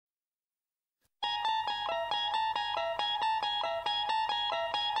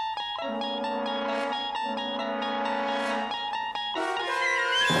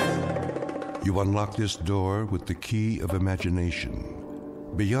You unlock this door with the key of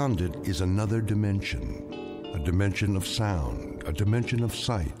imagination. Beyond it is another dimension, a dimension of sound, a dimension of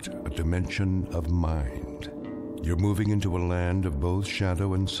sight, a dimension of mind. You're moving into a land of both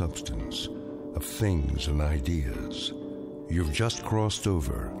shadow and substance, of things and ideas. You've just crossed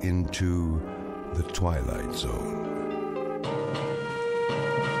over into the Twilight Zone.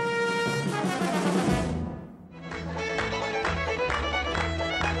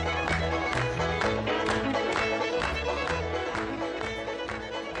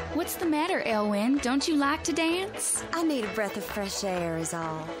 What's the matter, Elwyn? Don't you like to dance? I need a breath of fresh air is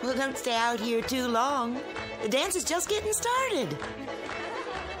all. Well, don't stay out here too long. The dance is just getting started.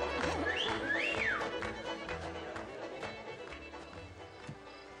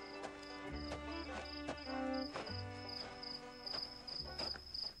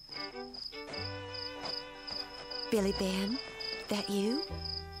 Billy Ben, that you?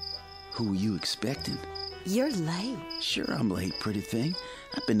 Who were you expecting? You're late. Sure, I'm late, pretty thing.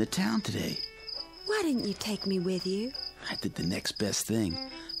 I've been to town today. Why didn't you take me with you? I did the next best thing.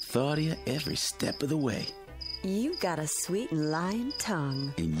 Thought of you every step of the way. You got a sweet and lying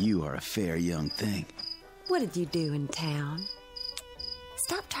tongue. And you are a fair young thing. What did you do in town?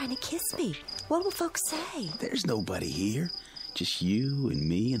 Stop trying to kiss me. What will folks say? There's nobody here. Just you and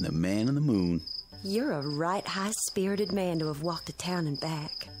me and the man in the moon. You're a right high-spirited man to have walked to town and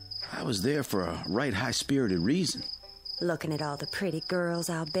back. I was there for a right high-spirited reason. Looking at all the pretty girls,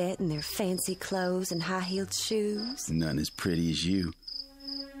 I'll bet, in their fancy clothes and high-heeled shoes. None as pretty as you.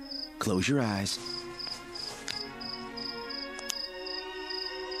 Close your eyes.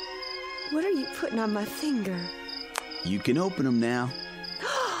 What are you putting on my finger? You can open them now.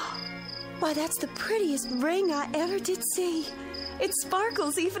 Why, that's the prettiest ring I ever did see. It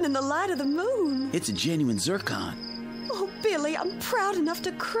sparkles even in the light of the moon. It's a genuine zircon. Oh, Billy, I'm proud enough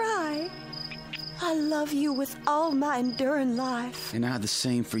to cry. I love you with all my enduring life. And I the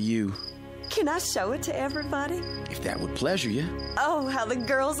same for you. Can I show it to everybody? If that would pleasure you. Oh, how the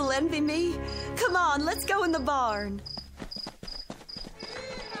girls will envy me. Come on, let's go in the barn.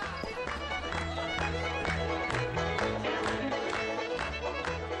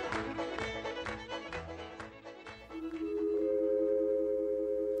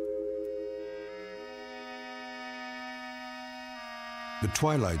 The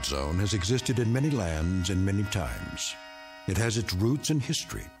Twilight Zone has existed in many lands and many times. It has its roots in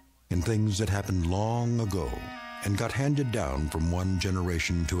history, in things that happened long ago and got handed down from one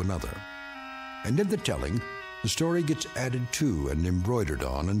generation to another. And in the telling, the story gets added to and embroidered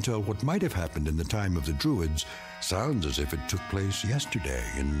on until what might have happened in the time of the Druids sounds as if it took place yesterday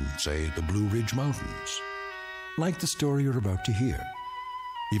in, say, the Blue Ridge Mountains. Like the story you're about to hear.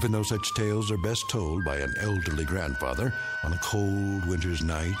 Even though such tales are best told by an elderly grandfather on a cold winter's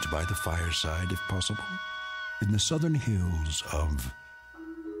night by the fireside, if possible, in the southern hills of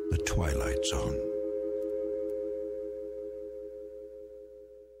the Twilight Zone.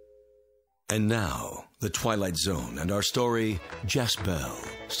 And now, The Twilight Zone and our story, Jess, Belle,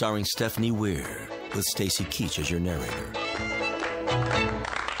 starring Stephanie Weir, with Stacy Keach as your narrator.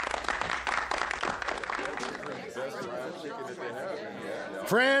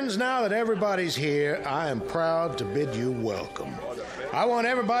 Friends, now that everybody's here, I am proud to bid you welcome. I want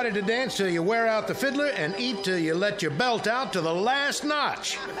everybody to dance till you wear out the fiddler and eat till you let your belt out to the last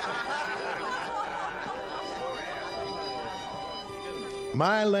notch.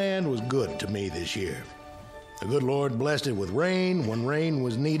 My land was good to me this year. The good Lord blessed it with rain when rain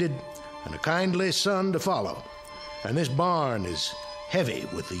was needed and a kindly sun to follow. And this barn is heavy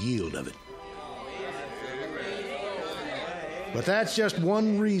with the yield of it. But that's just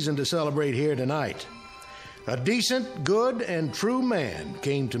one reason to celebrate here tonight. A decent, good, and true man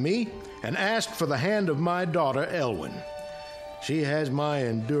came to me and asked for the hand of my daughter, Elwyn. She has my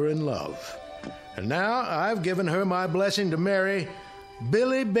enduring love. And now I've given her my blessing to marry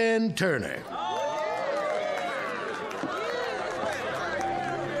Billy Ben Turner.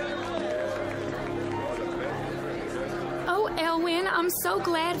 Oh, Elwyn, I'm so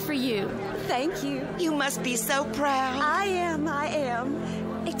glad for you. Thank you. You must be so proud. I am.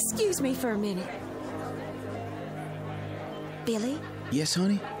 Excuse me for a minute. Billy? Yes,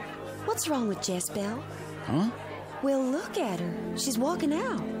 honey? What's wrong with Jess, Belle? Huh? Well, look at her. She's walking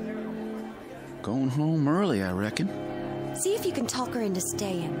out. Going home early, I reckon. See if you can talk her into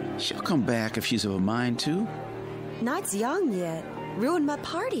staying. She'll come back if she's of a mind to. Night's young yet. Ruin my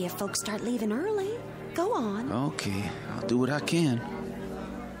party if folks start leaving early. Go on. Okay, I'll do what I can.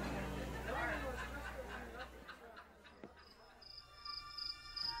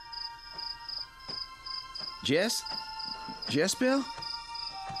 Jess? Jess, Belle?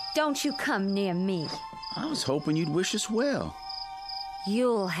 Don't you come near me. I was hoping you'd wish us well.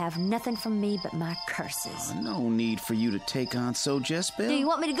 You'll have nothing from me but my curses. No need for you to take on so, Jess, Belle. Do you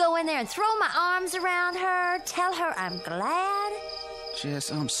want me to go in there and throw my arms around her? Tell her I'm glad?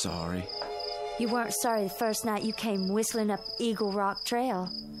 Jess, I'm sorry. You weren't sorry the first night you came whistling up Eagle Rock Trail.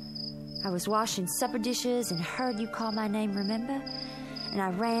 I was washing supper dishes and heard you call my name, remember? And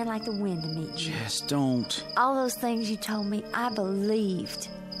I ran like the wind to meet you. Jess, don't. All those things you told me, I believed.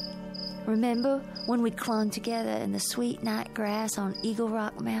 Remember when we clung together in the sweet night grass on Eagle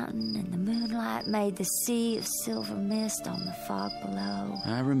Rock Mountain and the moonlight made the sea of silver mist on the fog below?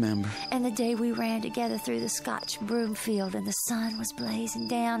 I remember. And the day we ran together through the Scotch broom field and the sun was blazing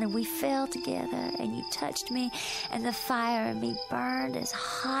down and we fell together and you touched me and the fire in me burned as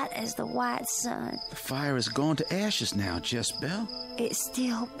hot as the white sun. The fire has gone to ashes now, Jess, Belle. It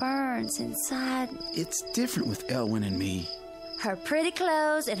still burns inside. It's different with Elwyn and me. Her pretty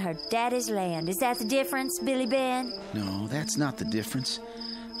clothes and her daddy's land. Is that the difference, Billy Ben? No, that's not the difference.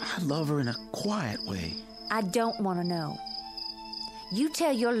 I love her in a quiet way. I don't want to know. You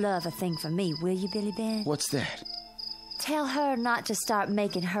tell your love a thing for me, will you, Billy Ben? What's that? Tell her not to start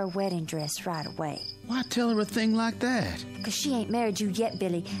making her wedding dress right away. Why tell her a thing like that? Because she ain't married you yet,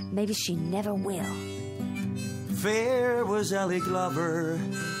 Billy. Maybe she never will. Fair was Ellie Glover,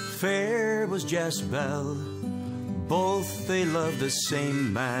 fair was Jess Belle. Both they loved the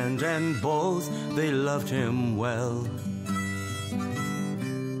same man, and both they loved him well.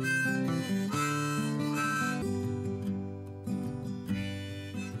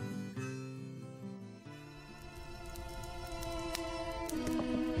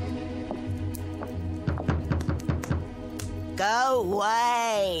 Go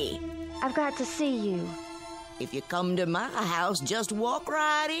away. I've got to see you. If you come to my house, just walk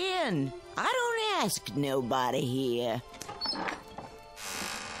right in. I don't ask nobody here.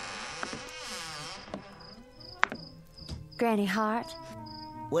 Granny Hart?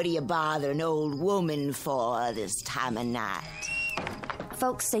 What do you bother an old woman for this time of night?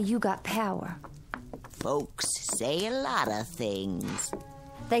 Folks say you got power. Folks say a lot of things.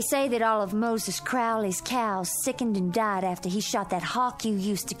 They say that all of Moses Crowley's cows sickened and died after he shot that hawk you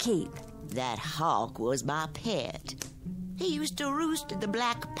used to keep. That hawk was my pet. He used to roost at the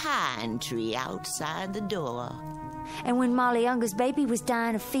black pine tree outside the door. And when Molly Unger's baby was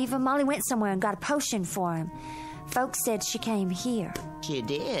dying of fever, Molly went somewhere and got a potion for him. Folks said she came here. She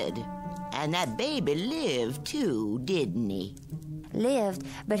did. And that baby lived, too, didn't he? Lived,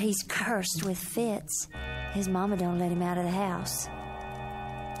 but he's cursed with fits. His mama don't let him out of the house.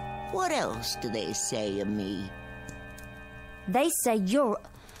 What else do they say of me? They say you're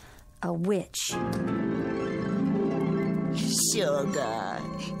a witch. Sugar,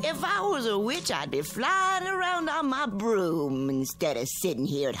 if I was a witch, I'd be flying around on my broom instead of sitting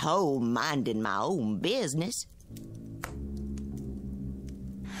here at home minding my own business.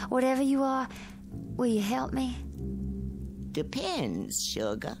 Whatever you are, will you help me? Depends,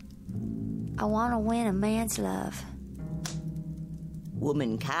 sugar. I want to win a man's love.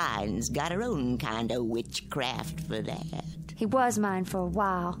 Womankind's got her own kind of witchcraft for that. He was mine for a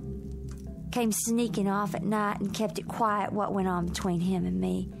while. Came sneaking off at night and kept it quiet what went on between him and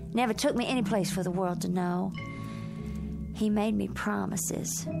me. Never took me any place for the world to know. He made me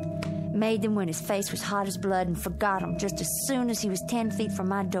promises. Made them when his face was hot as blood and forgot them just as soon as he was 10 feet from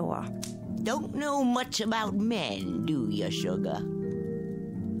my door. Don't know much about men, do you, sugar?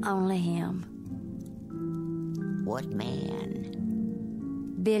 Only him. What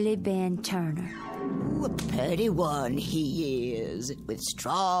man? Billy Ben Turner. Ooh, a pretty one he is, with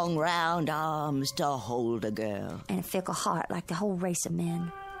strong, round arms to hold a girl. And a fickle heart like the whole race of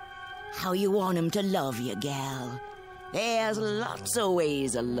men. How you want him to love you, gal? There's lots of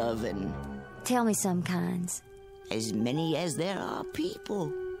ways of loving. Tell me some kinds. As many as there are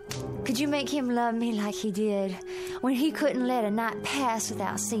people. Could you make him love me like he did? When he couldn't let a night pass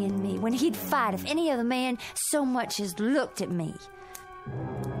without seeing me. When he'd fight if any other man so much as looked at me.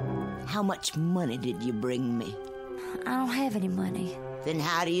 How much money did you bring me? I don't have any money. Then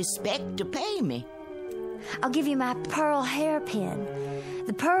how do you expect to pay me? I'll give you my pearl hairpin.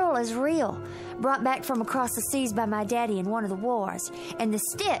 The pearl is real, brought back from across the seas by my daddy in one of the wars. And the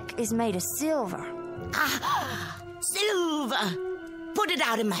stick is made of silver. Ah, silver! Put it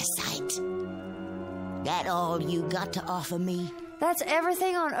out of my sight. That all you got to offer me? That's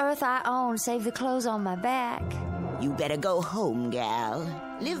everything on earth I own, save the clothes on my back. You better go home, gal.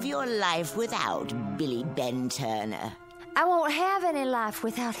 Live your life without Billy Ben Turner. I won't have any life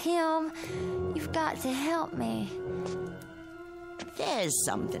without him. You've got to help me. There's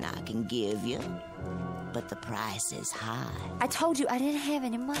something I can give you. but the price is high. I told you I didn't have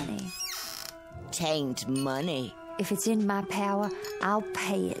any money. Tain't money. If it's in my power, I'll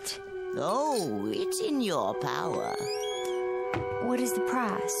pay it. Oh, it's in your power. What is the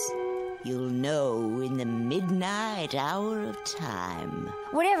price? You'll know in the midnight hour of time.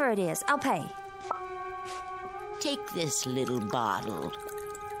 Whatever it is, I'll pay. Take this little bottle.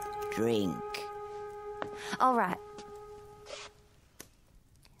 Drink. All right.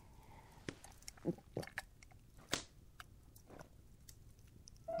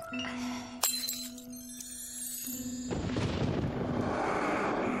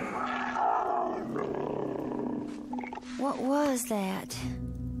 What was that?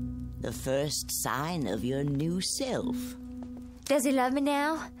 The first sign of your new self. Does he love me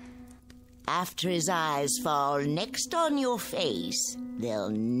now? After his eyes fall next on your face, they'll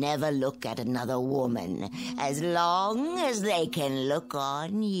never look at another woman as long as they can look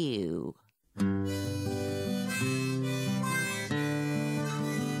on you.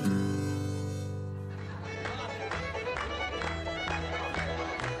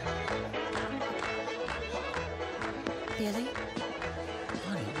 Billy,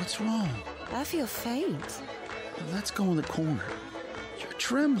 Honey, what's wrong? I feel faint. Well, let's go in the corner. You're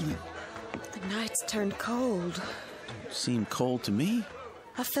trembling. The night's turned cold. Seemed cold to me.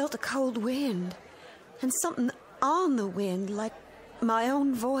 I felt a cold wind, and something on the wind, like my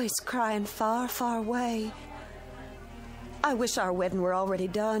own voice crying far, far away. I wish our wedding were already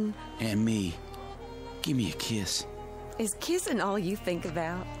done. And me. Give me a kiss. Is kissing all you think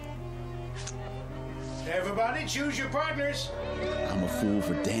about? Everybody, choose your partners. I'm a fool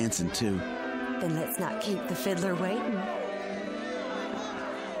for dancing, too. Then let's not keep the fiddler waiting.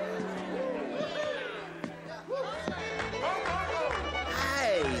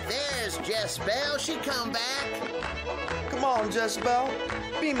 Hey, there's Jess Belle. She come back. Come on, Jess Belle.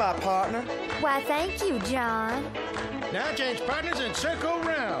 Be my partner. Why, thank you, John. Now change partners and circle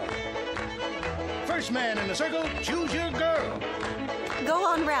round. First man in the circle, choose your girl. Go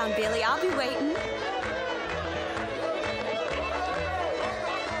on round, Billy. I'll be waiting.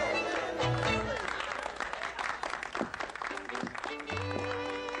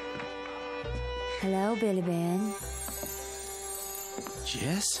 Hello, Billy Ben.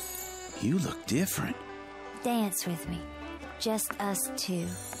 Jess, you look different. Dance with me. Just us two.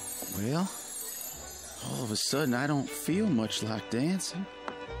 Well, all of a sudden I don't feel much like dancing.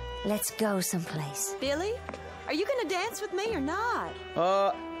 Let's go someplace. Billy, are you going to dance with me or not?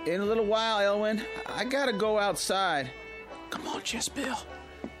 In a little while, Elwyn. I gotta go outside. Come on, Jess Belle.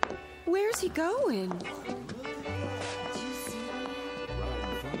 Where's he going?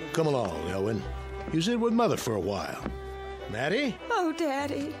 Come along, Elwyn. You sit with Mother for a while. Maddie? Oh,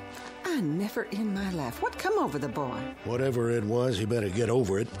 Daddy. I never in my life. What come over the boy? Whatever it was, he better get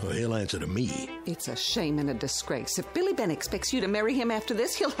over it, or he'll answer to me. It's a shame and a disgrace. If Billy Ben expects you to marry him after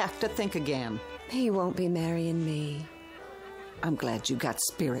this, he'll have to think again. He won't be marrying me. I'm glad you got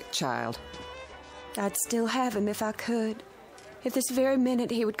spirit, child. I'd still have him if I could. If this very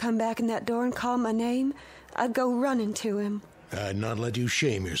minute he would come back in that door and call my name, I'd go running to him. I'd not let you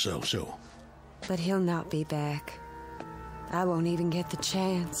shame yourself so. But he'll not be back. I won't even get the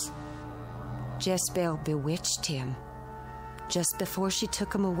chance. Jess Belle bewitched him. Just before she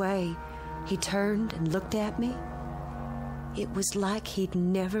took him away, he turned and looked at me. It was like he'd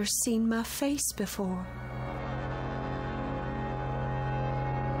never seen my face before.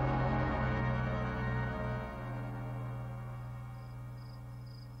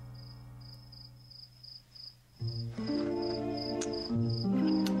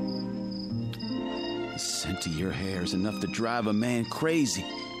 The scent of your hair is enough to drive a man crazy.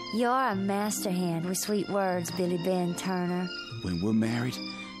 You're a master hand with sweet words, Billy Ben Turner. When we're married,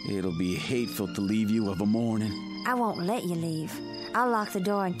 it'll be hateful to leave you of a morning. I won't let you leave. I'll lock the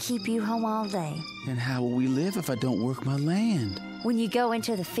door and keep you home all day. And how will we live if I don't work my land? When you go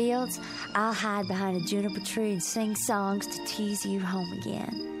into the fields, I'll hide behind a juniper tree and sing songs to tease you home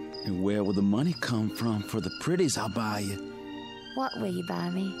again. And where will the money come from for the pretties I'll buy you? What will you buy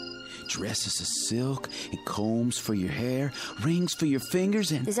me? Dresses of silk and combs for your hair, rings for your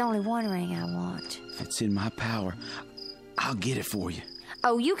fingers, and... There's only one ring I want. If it's in my power, I'll get it for you.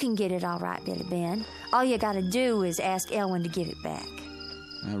 Oh, you can get it all right, Billy Ben. All you gotta do is ask Elwyn to give it back.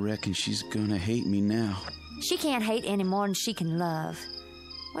 I reckon she's gonna hate me now. She can't hate any more than she can love.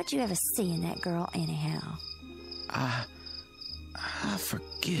 What'd you ever see in that girl, anyhow? I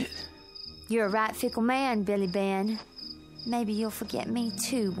forget. You're a right fickle man, Billy Ben. Maybe you'll forget me,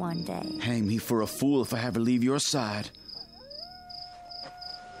 too, one day. Hang me for a fool if I ever leave your side.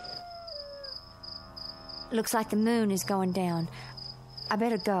 Looks like the moon is going down. I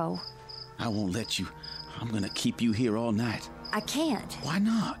better go. I won't let you. I'm gonna keep you here all night. I can't. Why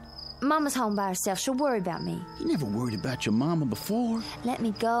not? Mama's home by herself. She'll worry about me. You never worried about your mama before. Let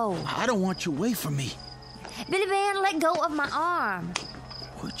me go. I don't want you away from me. Billy Ben, let go of my arm.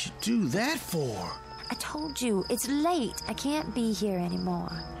 What'd you do that for? I told you, it's late. I can't be here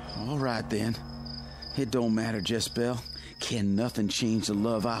anymore. All right, then. It don't matter, Jess Belle. Can nothing change the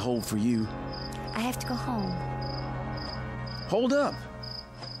love I hold for you? I have to go home. Hold up.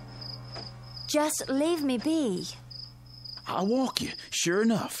 Just leave me be. I'll walk you, sure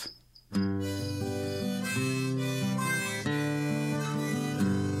enough.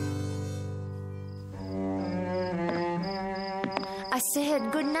 I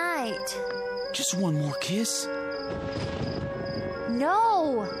said good night. Just one more kiss.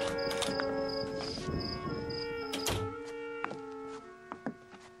 No!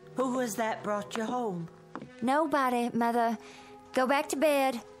 Who was that brought you home? Nobody, Mother. Go back to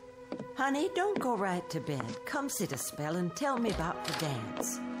bed. Honey, don't go right to bed. Come sit a spell and tell me about the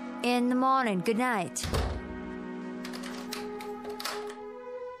dance. In the morning. Good night.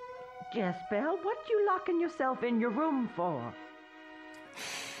 Jess Belle, what you locking yourself in your room for?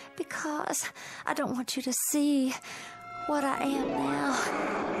 Because I don't want you to see what I am now.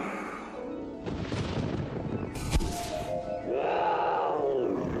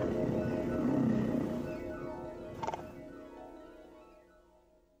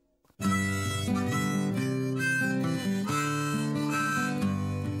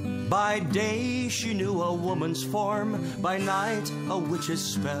 By day she knew a woman's form, by night a witch's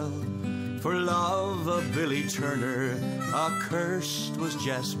spell. For love of Billy Turner, accursed was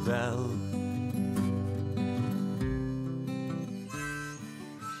Jess Belle.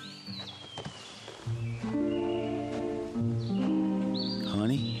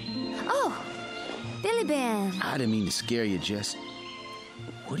 Honey? Oh, Billy Ben. I didn't mean to scare you, Jess.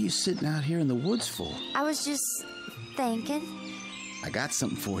 What are you sitting out here in the woods for? I was just thinking. I got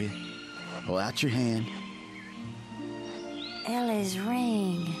something for you. Hold out your hand. Ellie's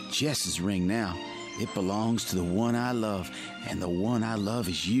ring. Jess's ring now. It belongs to the one I love, and the one I love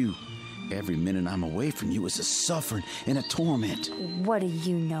is you. Every minute I'm away from you is a suffering and a torment. What do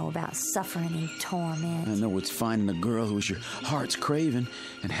you know about suffering and torment? I know it's finding a girl who's your heart's craving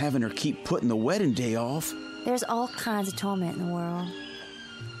and having her keep putting the wedding day off. There's all kinds of torment in the world.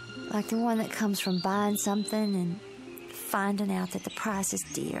 Like the one that comes from buying something and finding out that the price is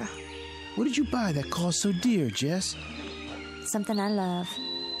dear. What did you buy that cost so dear, Jess? Something I love.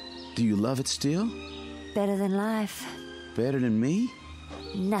 Do you love it still? Better than life. Better than me?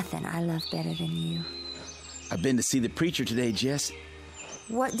 Nothing I love better than you. I've been to see the preacher today, Jess.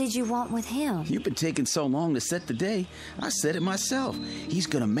 What did you want with him? You've been taking so long to set the day. I said it myself. He's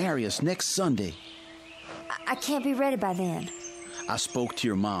gonna marry us next Sunday. I can't be ready by then. I spoke to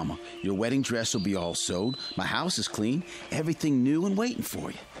your mama. Your wedding dress will be all sewed. My house is clean. Everything new and waiting for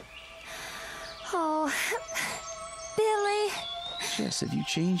you. Oh, Billy. Jess, have you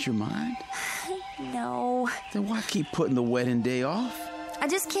changed your mind? No. Then why keep putting the wedding day off? I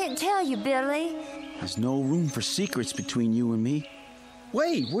just can't tell you, Billy. There's no room for secrets between you and me.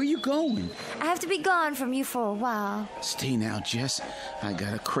 Wait, where are you going? I have to be gone from you for a while. Stay now, Jess. I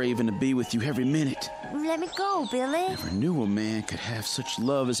got a craving to be with you every minute. Let me go, Billy. Never knew a man could have such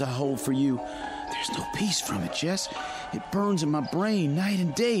love as I hold for you. There's no peace from it, Jess. It burns in my brain night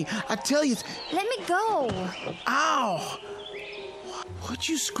and day. I tell you... Let me go. Ow! What'd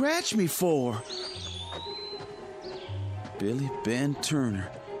you scratch me for? Billy Ben Turner.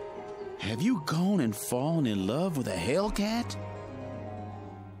 Have you gone and fallen in love with a hellcat?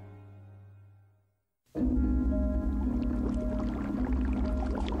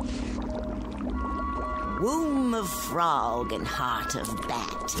 Womb of frog and heart of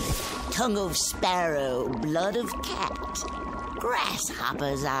bat, tongue of sparrow, blood of cat,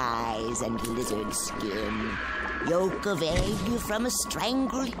 grasshopper's eyes and lizard skin, yolk of egg from a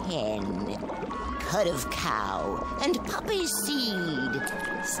strangled hen, cud of cow and poppy seed,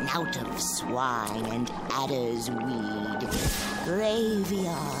 snout of swine and adder's weed,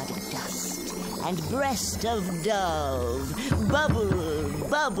 graveyard dust and breast of dove, bubble,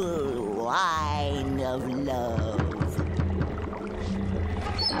 bubble, wine of love.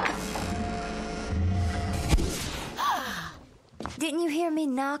 Didn't you hear me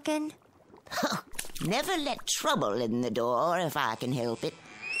knocking? Never let trouble in the door if I can help it.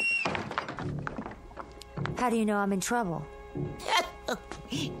 How do you know I'm in trouble?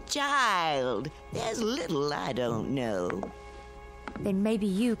 Child, there's little I don't know. Then maybe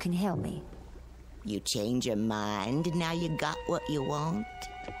you can help me. You change your mind, now you got what you want?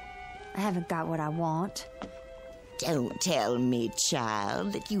 I haven't got what I want. Don't tell me,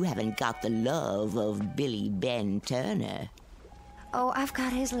 child, that you haven't got the love of Billy Ben Turner. Oh, I've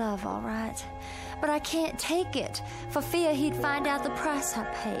got his love, all right. But I can't take it, for fear he'd find out the price I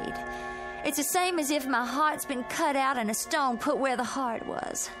paid. It's the same as if my heart's been cut out and a stone put where the heart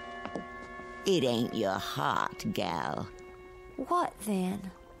was. It ain't your heart, gal. What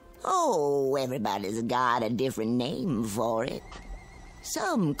then? Oh, everybody's got a different name for it.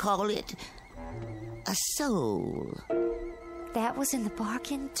 Some call it a soul. That was in the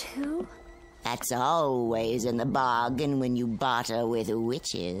bargain, too? That's always in the bargain when you barter with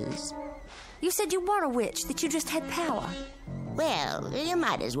witches. You said you weren't a witch, that you just had power. Well, you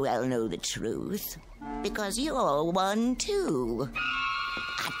might as well know the truth, because you're one, too.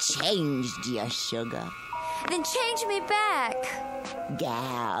 I changed you, sugar. Then change me back.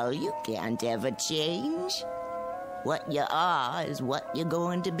 Gal, you can't ever change. What you are is what you're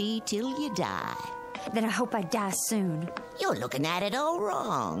going to be till you die. Then I hope I die soon. You're looking at it all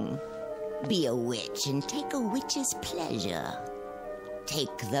wrong. Be a witch and take a witch's pleasure.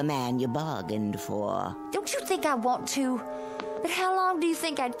 Take the man you bargained for. Don't you think I want to? But how long do you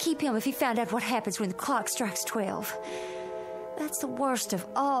think I'd keep him if he found out what happens when the clock strikes 12? That's the worst of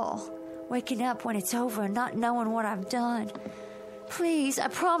all. Waking up when it's over and not knowing what I've done. Please, I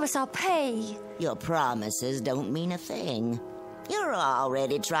promise I'll pay. Your promises don't mean a thing. You're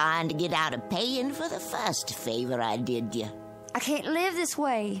already trying to get out of paying for the first favor I did you. I can't live this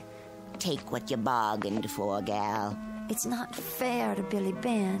way. Take what you bargained for, gal. It's not fair to Billy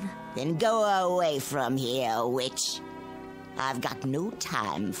Ben. Then go away from here, witch. I've got no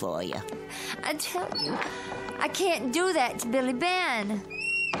time for you. I tell you, I can't do that to Billy Ben.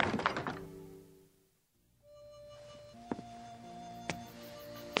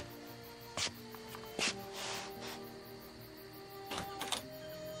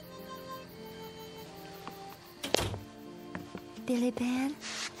 Billy Ben?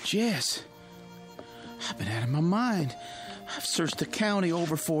 Jess, I've been out of my mind. I've searched the county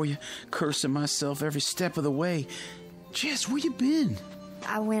over for you, cursing myself every step of the way. Jess, where you been?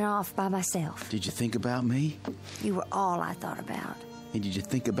 I went off by myself. Did you think about me? You were all I thought about. And did you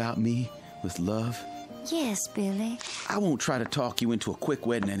think about me with love? Yes, Billy. I won't try to talk you into a quick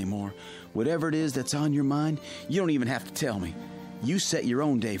wedding anymore. Whatever it is that's on your mind, you don't even have to tell me. You set your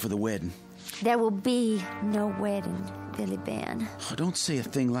own day for the wedding. There will be no wedding, Billy Ben. Oh, don't say a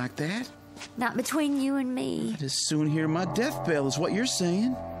thing like that. Not between you and me. I'd as soon hear my death bell is what you're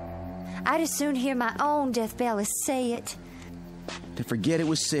saying. I'd as soon hear my own death bell as say it. To forget it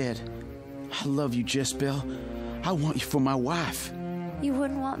was said. I love you, Jess Belle. I want you for my wife. You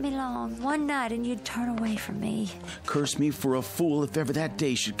wouldn't want me long. One night and you'd turn away from me. Curse me for a fool if ever that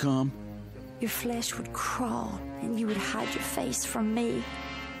day should come. Your flesh would crawl and you would hide your face from me.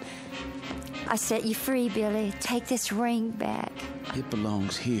 I set you free, Billy. Take this ring back. It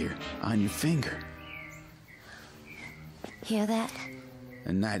belongs here, on your finger. Hear that?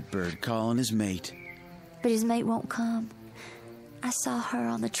 A night bird calling his mate. But his mate won't come. I saw her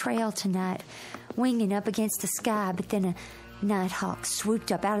on the trail tonight, winging up against the sky, but then a nighthawk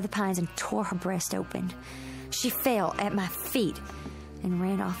swooped up out of the pines and tore her breast open. She fell at my feet and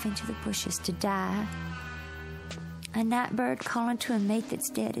ran off into the bushes to die. A night bird calling to a mate that's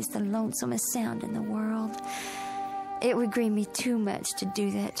dead is the lonesomest sound in the world. It would grieve me too much to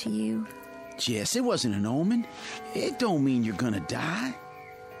do that to you. Jess, it wasn't an omen. It don't mean you're gonna die.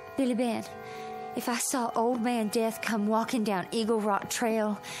 Billy Ben, if I saw Old Man Death come walking down Eagle Rock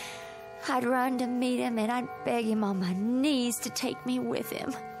Trail, I'd run to meet him and I'd beg him on my knees to take me with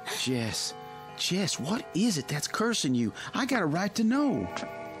him. Jess, what is it that's cursing you? I got a right to know.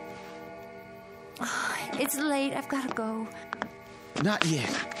 It's late. I've got to go. Not yet.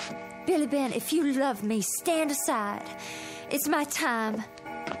 Billy Ben, if you love me, stand aside. It's my time.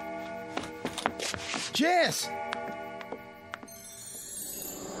 Jess!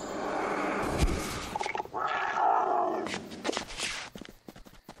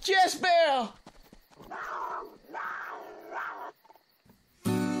 Jess Belle!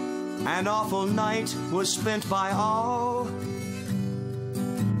 An awful night was spent by all.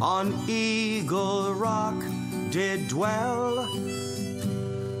 On Eagle Rock did dwell.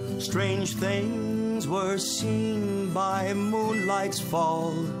 Strange things were seen by moonlight's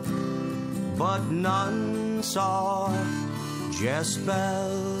fall, but none saw Jess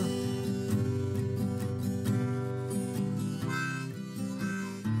Belle.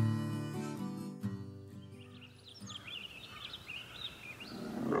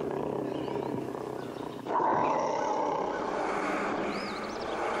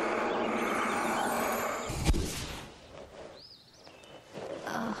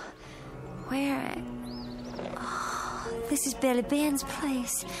 This is Billy Ben's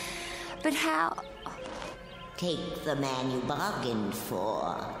place. But how? Take the man you bargained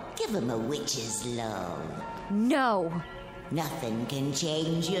for. Give him a witch's love. No. Nothing can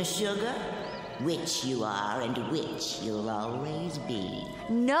change your sugar. Witch you are and witch you'll always be.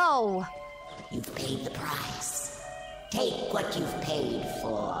 No. You've paid the price. Take what you've paid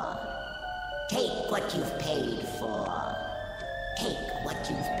for. Take what you've paid for. Take what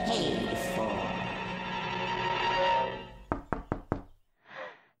you've paid for.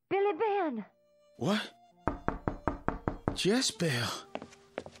 Billy Ben! What? Jess, Belle.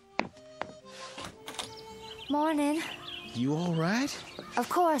 Morning. You all right? Of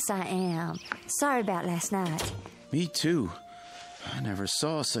course I am. Sorry about last night. Me too. I never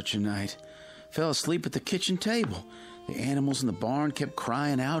saw such a night. Fell asleep at the kitchen table. The animals in the barn kept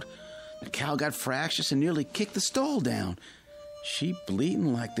crying out. The cow got fractious and nearly kicked the stall down. Sheep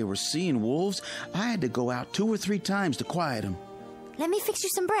bleating like they were seeing wolves. I had to go out 2 or 3 times to quiet them. Let me fix you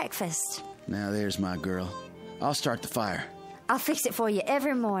some breakfast. Now there's my girl. I'll start the fire. I'll fix it for you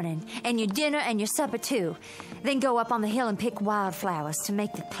every morning, and your dinner and your supper too. Then go up on the hill and pick wildflowers to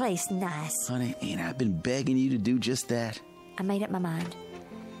make the place nice. Honey, ain't I been begging you to do just that? I made up my mind.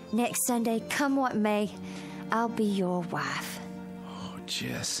 Next Sunday, come what may, I'll be your wife. Oh,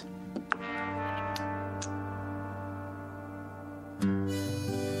 Jess.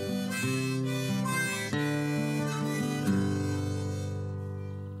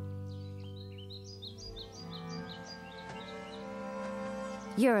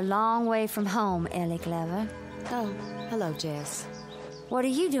 You're a long way from home, Ellie Glover. Oh, hello, Jess. What are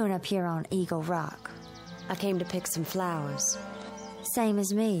you doing up here on Eagle Rock? I came to pick some flowers. Same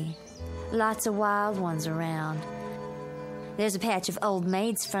as me. Lots of wild ones around. There's a patch of old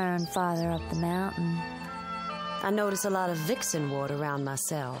maid's fern farther up the mountain. I notice a lot of vixenwort around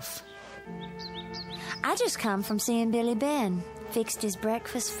myself. I just come from seeing Billy Ben. Fixed his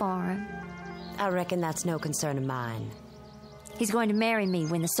breakfast for him. I reckon that's no concern of mine. He's going to marry me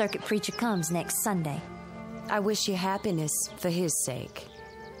when the circuit preacher comes next Sunday. I wish you happiness for his sake.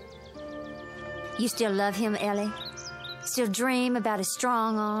 You still love him, Ellie? Still dream about his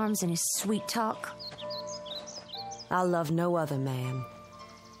strong arms and his sweet talk? I'll love no other man.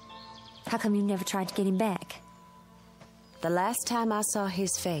 How come you never tried to get him back? The last time I saw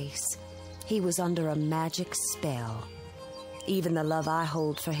his face, he was under a magic spell. Even the love I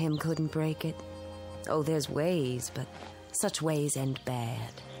hold for him couldn't break it. Oh, there's ways, but such ways end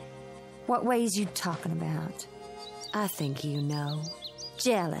bad. What ways you talking about? I think you know.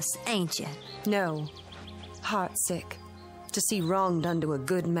 Jealous, ain't you? No. Heartsick. To see wrong done to a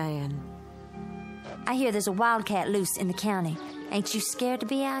good man. I hear there's a wildcat loose in the county. Ain't you scared to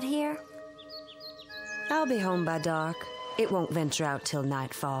be out here? I'll be home by dark. It won't venture out till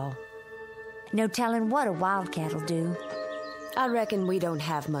nightfall. No telling what a wildcat'll do. I reckon we don't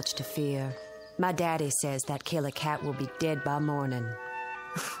have much to fear. My daddy says that killer cat will be dead by morning.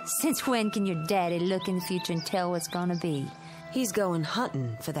 Since when can your daddy look in the future and tell what's gonna be? He's going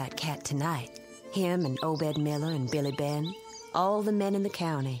hunting for that cat tonight. Him and Obed Miller and Billy Ben. All the men in the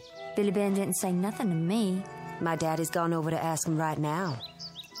county. Billy Ben didn't say nothing to me. My daddy's gone over to ask him right now.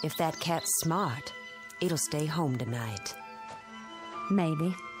 If that cat's smart, it'll stay home tonight.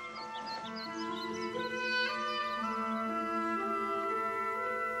 Maybe.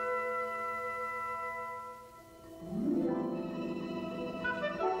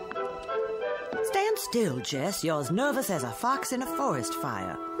 Stand still, Jess. You're as nervous as a fox in a forest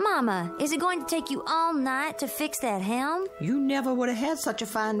fire. Mama, is it going to take you all night to fix that helm? You never would have had such a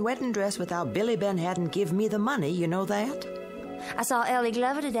fine wedding dress without Billy Ben hadn't give me the money, you know that? I saw Ellie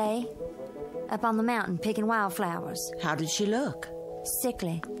Glover today, up on the mountain picking wildflowers. How did she look?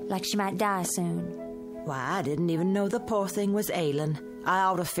 Sickly, like she might die soon. Why, I didn't even know the poor thing was ailing. I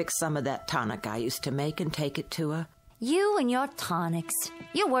ought to fix some of that tonic I used to make and take it to her. You and your tonics.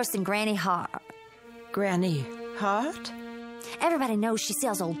 You're worse than Granny Hart. Granny Hart? Everybody knows she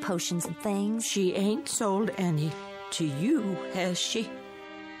sells old potions and things. She ain't sold any to you, has she?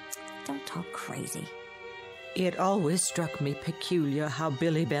 Don't talk crazy. It always struck me peculiar how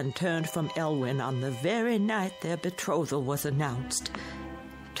Billy Ben turned from Elwyn on the very night their betrothal was announced.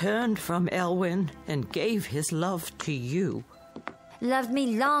 Turned from Elwyn and gave his love to you. Loved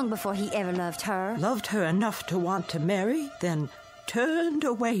me long before he ever loved her. Loved her enough to want to marry, then turned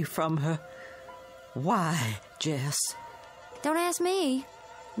away from her. Why, Jess? Don't ask me.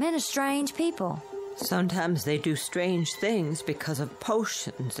 Men are strange people. Sometimes they do strange things because of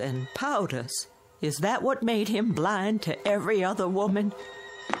potions and powders. Is that what made him blind to every other woman?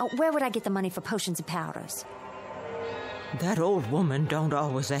 Oh, where would I get the money for potions and powders? That old woman don't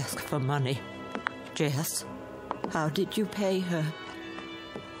always ask for money, Jess. How did you pay her?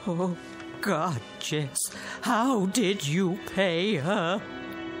 Oh, God, Jess, how did you pay her?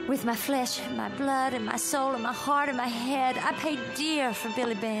 With my flesh and my blood and my soul and my heart and my head, I paid dear for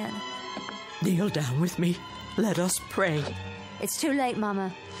Billy Ben. Kneel down with me. Let us pray. It's too late,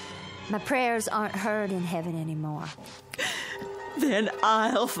 Mama. My prayers aren't heard in heaven anymore. Then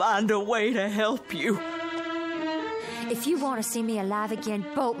I'll find a way to help you. If you want to see me alive again,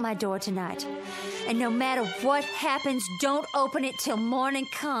 bolt my door tonight. And no matter what happens, don't open it till morning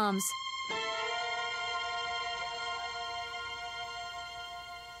comes.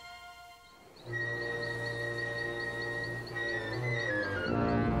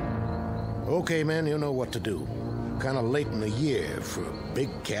 Okay, man, you know what to do. Kind of late in the year for a big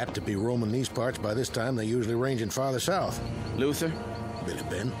cat to be roaming these parts. By this time, they usually ranging farther south. Luther? Billy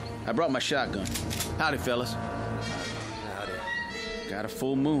Ben? I brought my shotgun. Howdy, fellas. Howdy. Got a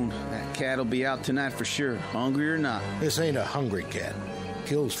full moon. That cat'll be out tonight for sure, hungry or not. This ain't a hungry cat.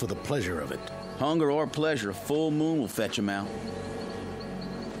 Kills for the pleasure of it. Hunger or pleasure, a full moon will fetch him out.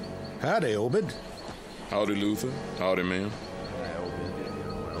 Howdy, Obed. Howdy, Luther. Howdy, man.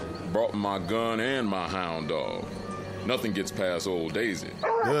 Brought my gun and my hound dog. Nothing gets past old Daisy.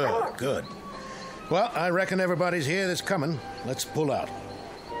 Good, good. Well, I reckon everybody's here that's coming. Let's pull out.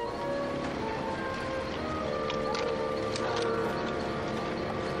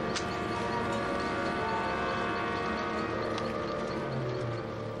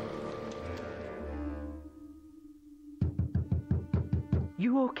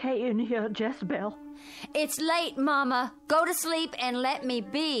 You okay in here, Jess Belle? It's late, Mama. Go to sleep and let me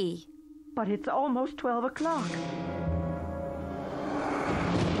be. But it's almost 12 o'clock.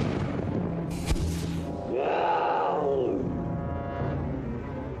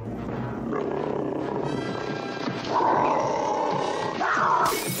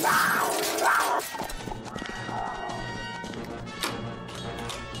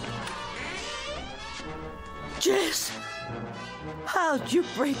 Jess! How'd you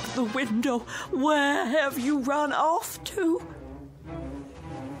break the window? Where have you run off to?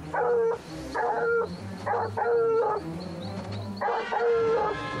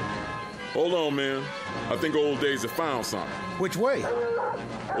 Hold on, man. I think old Daisy found something. Which way?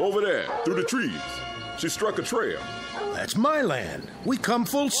 Over there, through the trees. She struck a trail. That's my land. We come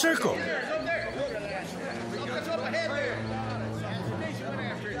full circle.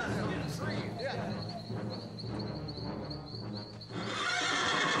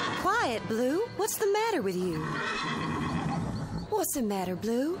 Quiet, Blue. What's the matter with you? What's the matter,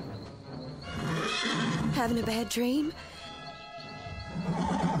 Blue? Having a bad dream?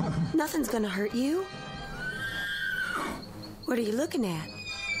 Nothing's gonna hurt you. What are you looking at?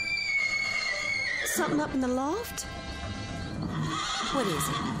 Something up in the loft? What is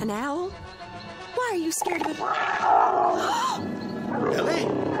it? An owl? Why are you scared of it? Ellie!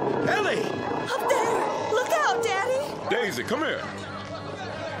 Ellie! Up there! Look out, Daddy! Daisy, come here.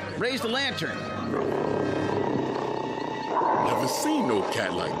 Raise the lantern. Never seen no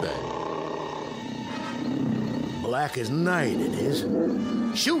cat like that. Black as night, it is.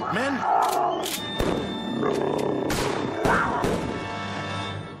 Shoot, men!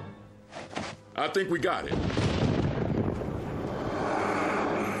 I think we got it.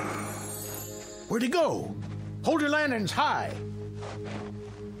 Where'd he go? Hold your lanterns high.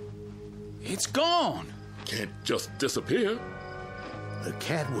 It's gone. Can't just disappear. The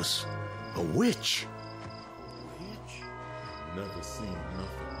cat was a witch. Witch? Never seen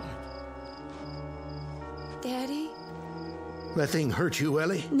nothing like it. Daddy? That thing hurt you,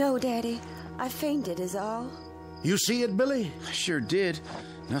 Ellie? No, Daddy. I fainted is all. You see it, Billy? I sure did.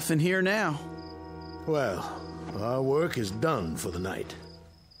 Nothing here now. Well, our work is done for the night.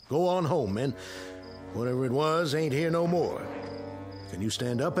 Go on home, men. Whatever it was ain't here no more. Can you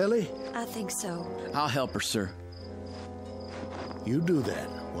stand up, Ellie? I think so. I'll help her, sir. You do that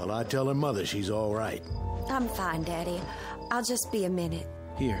while I tell her mother she's all right. I'm fine, Daddy. I'll just be a minute.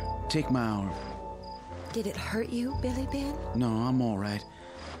 Here, take my arm. Did it hurt you, Billy Ben? No, I'm all right.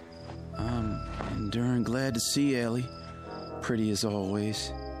 I'm enduring glad to see Ellie. Pretty as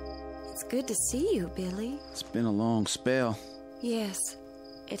always. It's good to see you, Billy. It's been a long spell. Yes,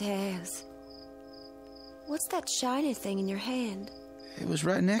 it has. What's that shiny thing in your hand? It was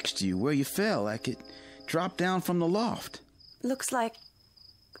right next to you where you fell, like it dropped down from the loft. Looks like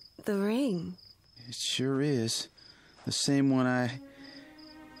the ring. It sure is. The same one I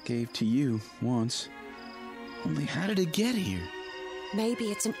gave to you once. Only how did it get here?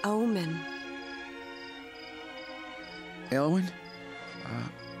 Maybe it's an omen. Elwyn,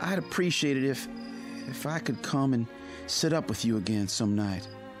 I'd appreciate it if I could come and sit up with you again some night.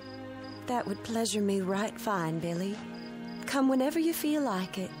 That would pleasure me right fine, Billy. Come whenever you feel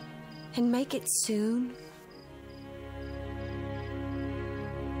like it, and make it soon.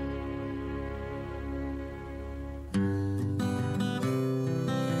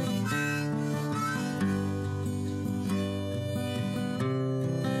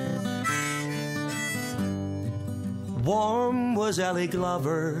 Warm was Ellie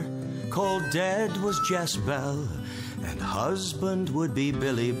Glover, cold dead was Jess Belle, and husband would be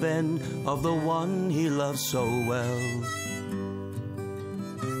Billy Ben of the one he loved so well.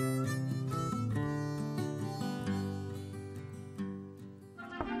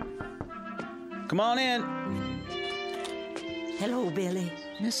 Come on in. Hello, Billy.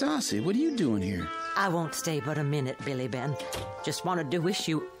 Miss Ossie, what are you doing here? I won't stay but a minute, Billy Ben. Just wanted to wish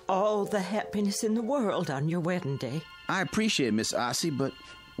you all the happiness in the world on your wedding day. I appreciate it, Miss Ossie, but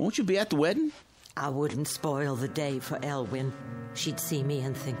won't you be at the wedding? I wouldn't spoil the day for Elwyn. She'd see me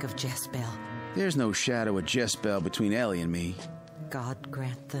and think of Jess Belle. There's no shadow of Jess Belle between Ellie and me. God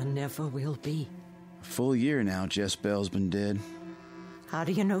grant there never will be. A full year now Jess Belle's been dead. How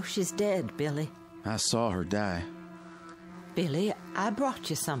do you know she's dead, Billy? I saw her die. Billy, I brought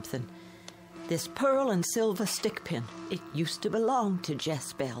you something. This pearl and silver stick pin. It used to belong to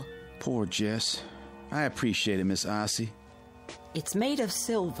Jess Belle. Poor Jess. I appreciate it, Miss Ossie. It's made of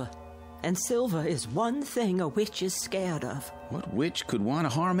silver, and silver is one thing a witch is scared of. What witch could want to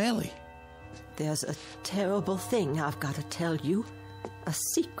harm Ellie? There's a terrible thing I've got to tell you. A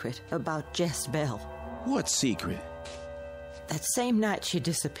secret about Jess Belle. What secret? That same night she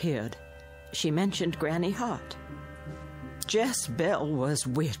disappeared, she mentioned Granny Hart. Jess Belle was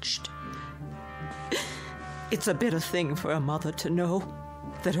witched. It's a bitter thing for a mother to know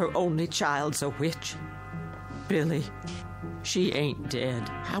that her only child's a witch. Billy, she ain't dead.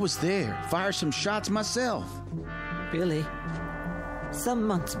 I was there. Fired some shots myself. Billy, some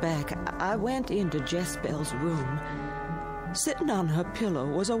months back, I went into Jess Belle's room. Sitting on her pillow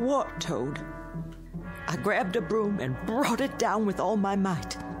was a wart toad. I grabbed a broom and brought it down with all my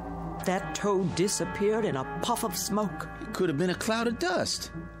might. That toad disappeared in a puff of smoke. It could have been a cloud of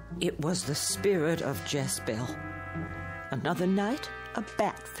dust. It was the spirit of Jess Belle. Another night, a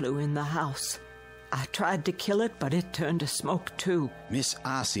bat flew in the house. I tried to kill it, but it turned to smoke too. Miss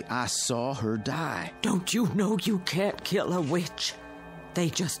Ossie, I saw her die. Don't you know you can't kill a witch? They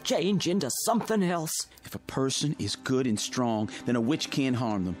just change into something else. If a person is good and strong, then a witch can't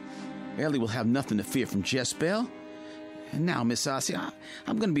harm them. Ellie will have nothing to fear from Jess Belle. And now, Miss Ossie,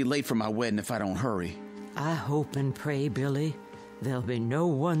 I'm going to be late for my wedding if I don't hurry. I hope and pray, Billy, there'll be no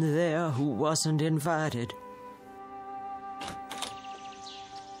one there who wasn't invited.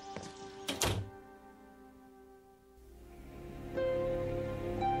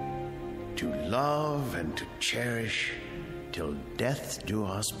 To love and to cherish till death do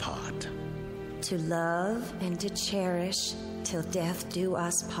us part. To love and to cherish till death do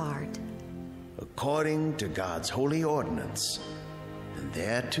us part. According to God's holy ordinance, and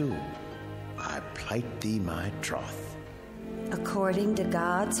thereto I plight thee my troth. According to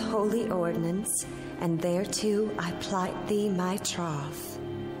God's holy ordinance, and thereto I plight thee my troth.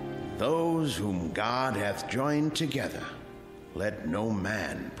 Those whom God hath joined together, let no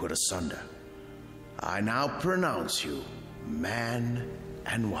man put asunder. I now pronounce you man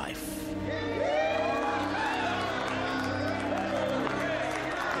and wife.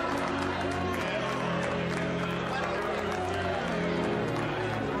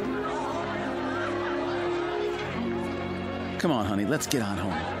 Come on, honey, let's get on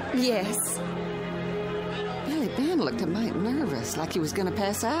home. Yes. Billy Ben looked a mite nervous, like he was going to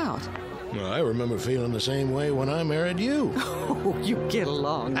pass out. Well, I remember feeling the same way when I married you. Oh, you get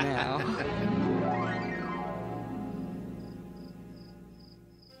along now.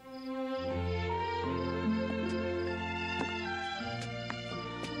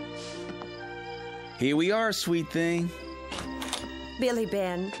 Here we are, sweet thing. Billy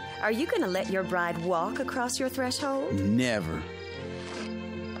Ben, are you going to let your bride walk across your threshold? Never.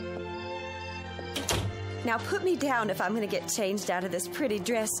 Now put me down if I'm going to get changed out of this pretty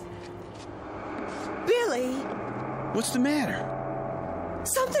dress. Billy! What's the matter?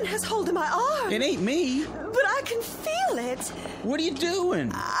 Something has hold of my arm. It ain't me. But I can feel it. What are you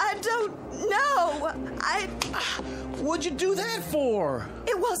doing? I don't know. What'd you do that for?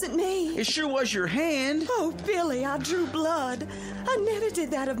 It wasn't me. It sure was your hand. Oh, Billy, I drew blood. I never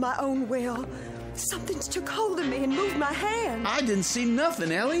did that of my own will. Something took hold of me and moved my hand. I didn't see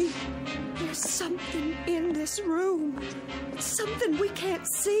nothing, Ellie. There's something in this room. Something we can't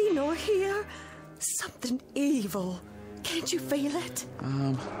see nor hear. Something evil. Can't you feel it?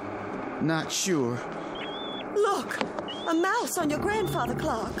 Not sure. Look, a mouse on your grandfather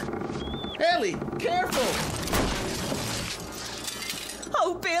clock. Ellie, careful!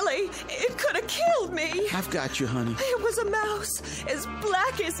 Oh, Billy, it could have killed me. I've got you, honey. It was a mouse, as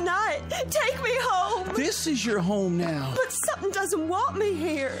black as night. Take me home. This is your home now. But something doesn't want me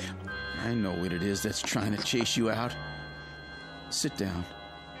here. I know what it is that's trying to chase you out. Sit down.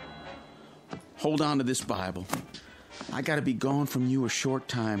 Hold on to this Bible. I gotta be gone from you a short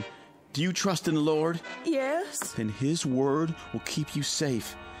time. Do you trust in the Lord? Yes. Then His word will keep you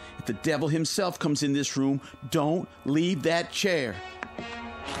safe. If the devil himself comes in this room, don't leave that chair.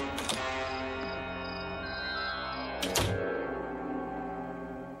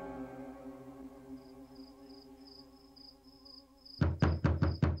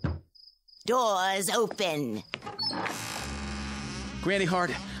 Doors open. Granny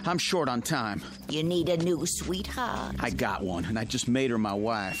Hart, I'm short on time. You need a new sweetheart. I got one, and I just made her my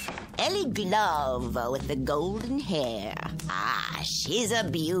wife. Ellie Glove with the golden hair. Ah, she's a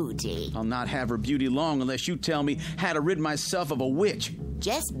beauty. I'll not have her beauty long unless you tell me how to rid myself of a witch.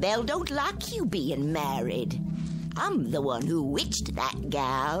 Jess Belle don't like you being married. I'm the one who witched that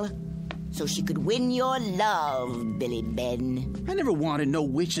gal, so she could win your love, Billy Ben. I never wanted no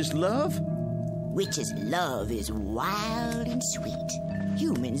witch's love. Witch's love is wild and sweet.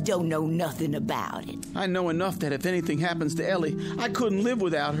 Humans don't know nothing about it. I know enough that if anything happens to Ellie, I couldn't live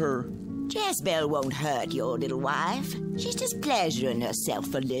without her. Jess Belle won't hurt your little wife. She's just pleasuring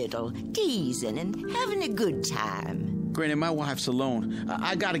herself a little, teasing and having a good time. Granny, my wife's alone.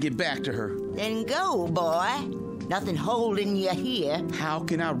 I gotta get back to her. Then go, boy. Nothing holding you here. How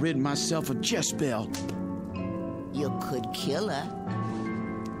can I rid myself of Jess Belle? You could kill her.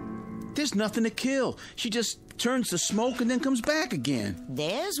 There's nothing to kill. She just turns to smoke and then comes back again.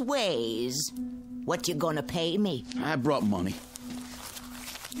 There's ways. What you gonna pay me? I brought money.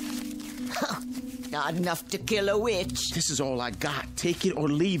 Not enough to kill a witch. This is all I got. Take it or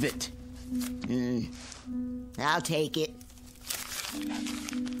leave it. I'll take it.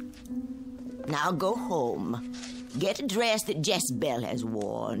 Now go home. Get a dress that Jess Belle has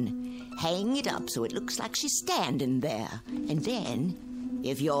worn. Hang it up so it looks like she's standing there. And then,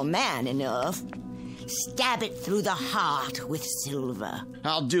 if you're man enough, stab it through the heart with silver.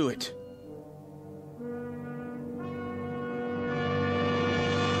 I'll do it.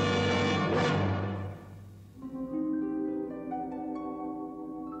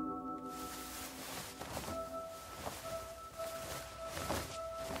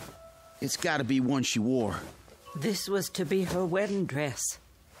 It's gotta be one she wore. This was to be her wedding dress.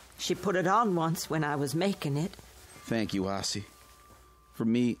 She put it on once when I was making it. Thank you, Ossie. For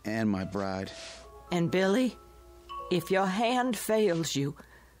me and my bride. And Billy, if your hand fails you,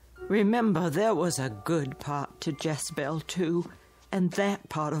 remember there was a good part to Jess Belle, too, and that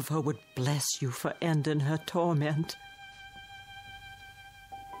part of her would bless you for ending her torment.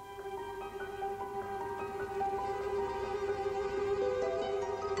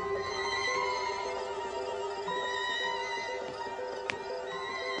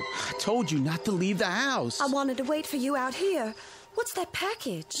 I told you not to leave the house. I wanted to wait for you out here. What's that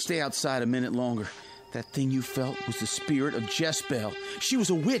package? Stay outside a minute longer. That thing you felt was the spirit of Jess Belle. She was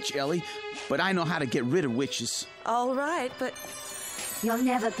a witch, Ellie, but I know how to get rid of witches. All right, but... You'll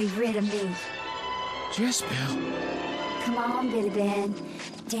never be rid of me. Jess Belle. Come on, Billy Ben.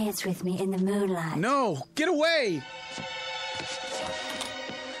 Dance with me in the moonlight. No! Get away!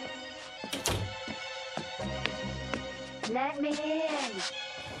 Let me in.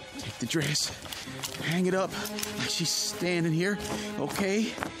 Take the dress. Hang it up like she's standing here.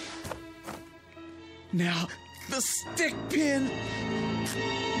 Okay? Now, the stick pin.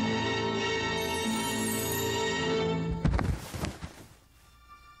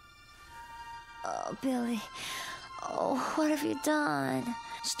 Oh, Billy. Oh, what have you done?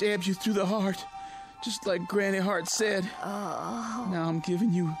 Stabbed you through the heart, just like Granny Hart said. Oh. Now I'm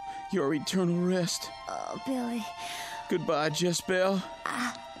giving you your eternal rest. Oh, Billy. Goodbye, Jess Belle.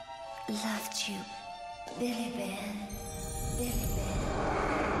 I loved you, Billy Ben. Billy Ben.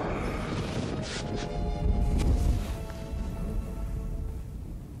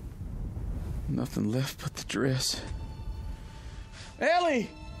 Nothing left but the dress. Ellie!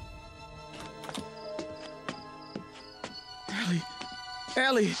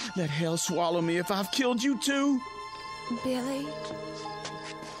 Ellie, let hell swallow me if I've killed you too. Billy,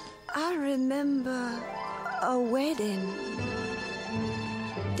 I remember a wedding.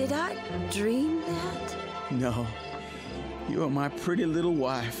 Did I dream that? No, you are my pretty little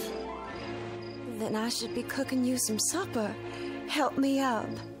wife. Then I should be cooking you some supper. Help me up.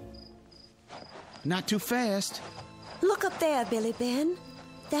 Not too fast. Look up there, Billy Ben.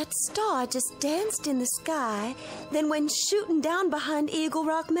 That star just danced in the sky, then went shooting down behind Eagle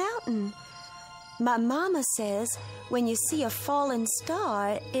Rock Mountain. My mama says when you see a fallen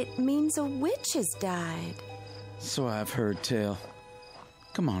star, it means a witch has died. So I've heard tell.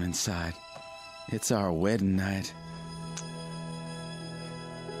 Come on inside. It's our wedding night.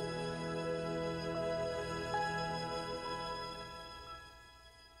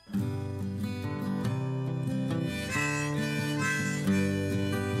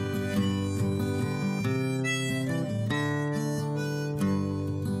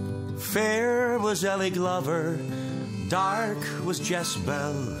 Fair was Ellie Glover, dark was Jess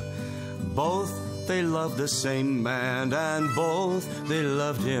Belle. Both they loved the same man, and both they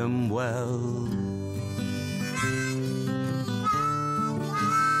loved him well.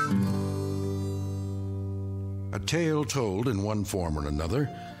 A tale told in one form or another,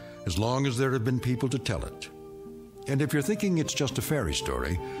 as long as there have been people to tell it. And if you're thinking it's just a fairy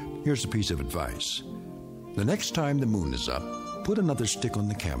story, here's a piece of advice. The next time the moon is up, put another stick on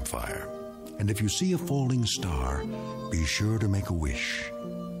the campfire. And if you see a falling star, be sure to make a wish.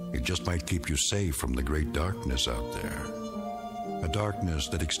 It just might keep you safe from the great darkness out there. A darkness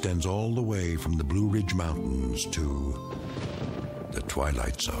that extends all the way from the Blue Ridge Mountains to the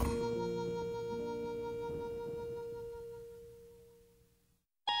Twilight Zone.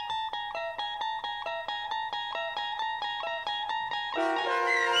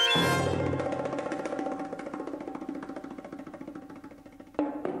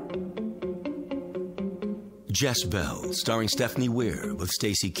 Jess Belle, starring Stephanie Weir, with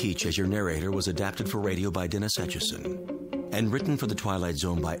Stacy Keach as your narrator, was adapted for radio by Dennis Etchison and written for The Twilight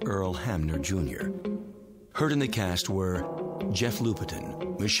Zone by Earl Hamner Jr. Heard in the cast were Jeff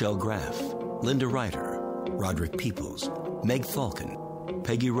Lupetin, Michelle Graff, Linda Ryder, Roderick Peoples, Meg Falcon,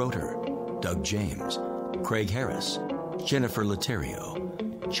 Peggy Roter, Doug James, Craig Harris, Jennifer Laterio,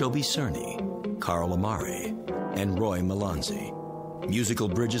 Chobi Cerny, Carl Amari, and Roy Melanzi. Musical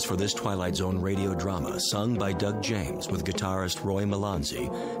bridges for this Twilight Zone radio drama sung by Doug James with guitarist Roy Melanzi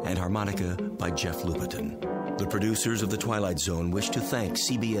and harmonica by Jeff Lupetin. The producers of The Twilight Zone wish to thank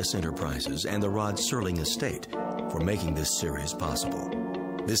CBS Enterprises and the Rod Serling Estate for making this series possible.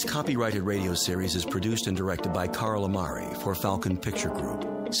 This copyrighted radio series is produced and directed by Carl Amari for Falcon Picture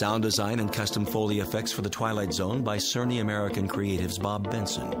Group. Sound design and custom Foley effects for The Twilight Zone by Cerny American Creatives Bob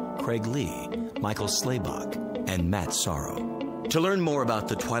Benson, Craig Lee, Michael Slaybach, and Matt Sorrow. To learn more about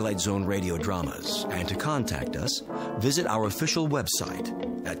the Twilight Zone radio dramas and to contact us, visit our official website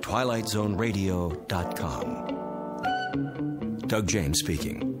at twilightzoneradio.com. Doug James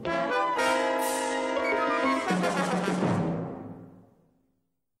speaking.